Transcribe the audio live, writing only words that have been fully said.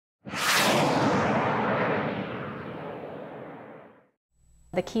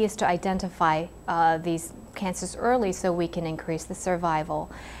The key is to identify these cancers early so we can increase the survival.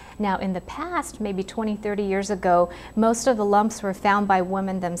 Now, in the past, maybe 20, 30 years ago, most of the lumps were found by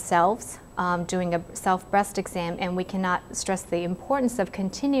women themselves doing a self-breast exam, and we cannot stress the importance of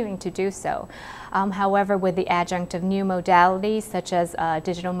continuing to do so. However, with the adjunct of new modalities such as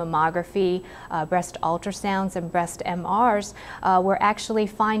digital mammography, breast ultrasounds, and breast MRs, we're actually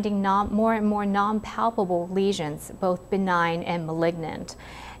finding more and more non-palpable lesions, both benign and malignant.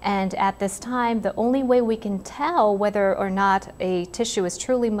 And at this time, the only way we can tell whether or not a tissue is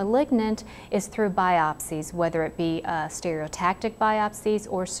truly malignant is through biopsies, whether it be stereotactic biopsies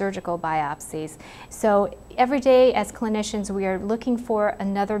or surgical biopsies. So every day as clinicians, we are looking for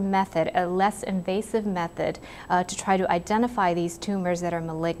another method, a less invasive method, to try to identify these tumors that are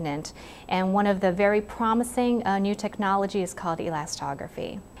malignant. And one of the very promising new technology is called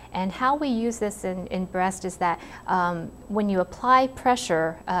elastography. And how we use this in breast is that when you apply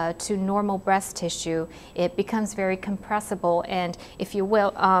pressure to normal breast tissue, it becomes very compressible, and if you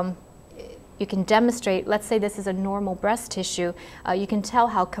will, you can demonstrate, let's say this is a normal breast tissue, you can tell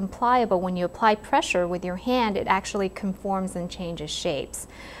how pliable when you apply pressure with your hand, it actually conforms and changes shapes.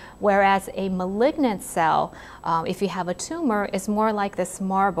 Whereas a malignant cell, if you have a tumor, is more like this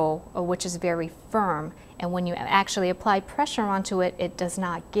marble, which is very firm. And when you actually apply pressure onto it, it does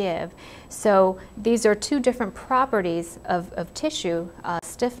not give. So these are two different properties of tissue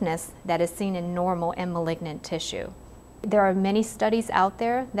stiffness that is seen in normal and malignant tissue. There are many studies out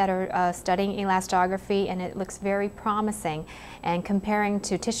there that are studying elastography, and it looks very promising. And comparing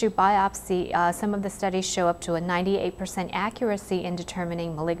to tissue biopsy, some of the studies show up to a 98% accuracy in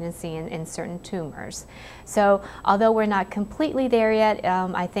determining malignancy in certain tumors. So although we're not completely there yet,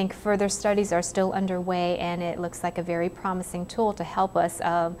 I think further studies are still underway, and it looks like a very promising tool to help us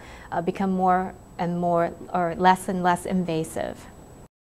become more and more, or less and less invasive.